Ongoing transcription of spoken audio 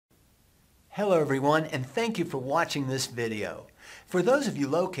Hello everyone, and thank you for watching this video. For those of you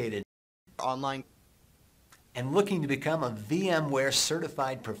located online and looking to become a VMware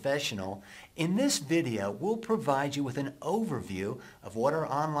Certified Professional, in this video we'll provide you with an overview of what our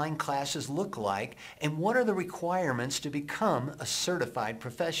online classes look like and what are the requirements to become a Certified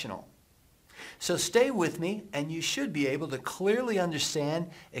Professional. So stay with me and you should be able to clearly understand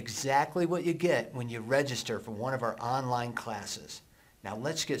exactly what you get when you register for one of our online classes. Now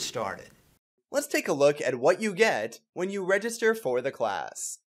let's get started. Let's take a look at what you get when you register for the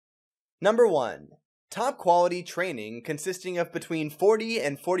class. Number 1. Top quality training consisting of between 40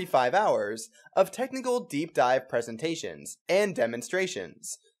 and 45 hours of technical deep dive presentations and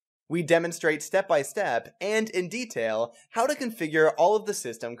demonstrations. We demonstrate step by step and in detail how to configure all of the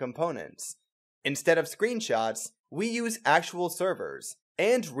system components. Instead of screenshots, we use actual servers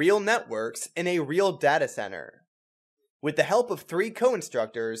and real networks in a real data center. With the help of 3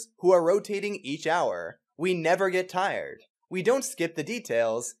 co-instructors who are rotating each hour, we never get tired, we don't skip the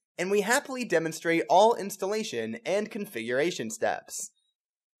details, and we happily demonstrate all installation and configuration steps.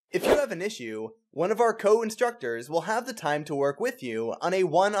 If you have an issue, one of our co-instructors will have the time to work with you on a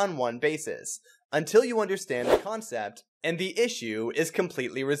one-on-one basis until you understand the concept and the issue is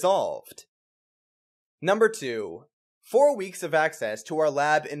completely resolved. Number 2. 4 weeks of access to our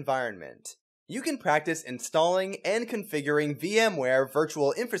lab environment. You can practice installing and configuring VMware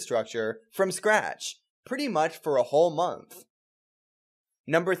virtual infrastructure from scratch, pretty much for a whole month.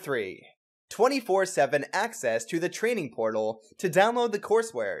 Number 3. 24/7 access to the training portal to download the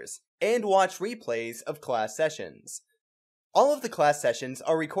coursewares and watch replays of class sessions. All of the class sessions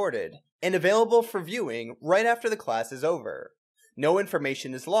are recorded and available for viewing right after the class is over. No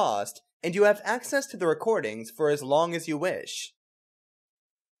information is lost, and you have access to the recordings for as long as you wish.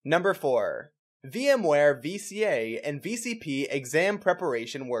 Number 4. VMware VCA and VCP Exam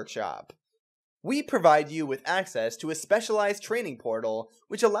Preparation Workshop. We provide you with access to a specialized training portal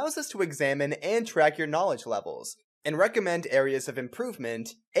which allows us to examine and track your knowledge levels and recommend areas of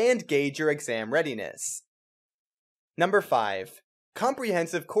improvement and gauge your exam readiness. Number 5.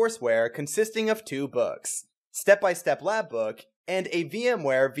 Comprehensive courseware consisting of 2 books, Step-by-Step Lab Book and a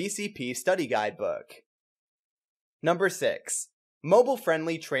VMware VCP Study Guidebook. Number 6.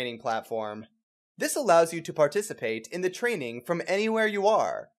 Mobile-friendly training platform. This allows you to participate in the training from anywhere you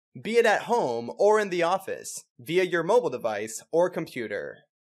are, be it at home or in the office, via your mobile device or computer.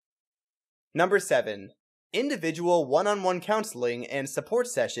 Number 7. Individual one-on-one counseling and support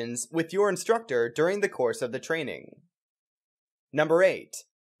sessions with your instructor during the course of the training. Number 8.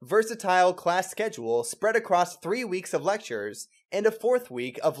 Versatile class schedule spread across 3 weeks of lectures and a 4th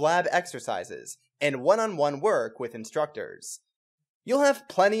week of lab exercises and one-on-one work with instructors. You'll have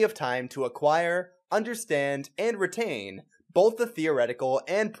plenty of time to acquire, understand, and retain both the theoretical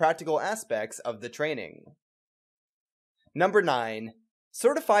and practical aspects of the training. Number 9.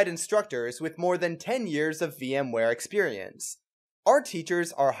 Certified instructors with more than 10 years of VMware experience. Our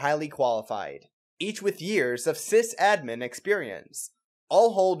teachers are highly qualified, each with years of sysadmin experience.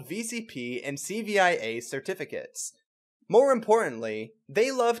 All hold VCP and CVIA certificates. More importantly,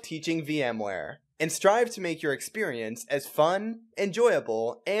 they love teaching VMware and strive to make your experience as fun,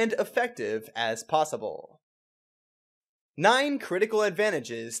 enjoyable, and effective as possible. 9 critical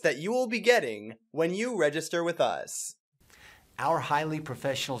advantages that you will be getting when you register with us. Our highly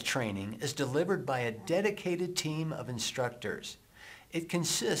professional training is delivered by a dedicated team of instructors. It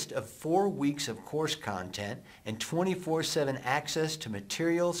consists of 4 weeks of course content and 24/7 access to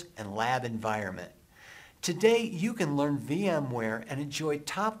materials and lab environment. Today, you can learn VMware and enjoy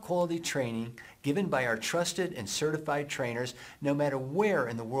top quality training given by our trusted and certified trainers no matter where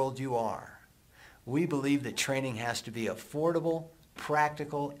in the world you are. We believe that training has to be affordable,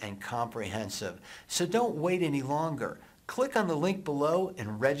 practical, and comprehensive. So don't wait any longer. Click on the link below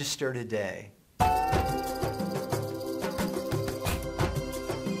and register today.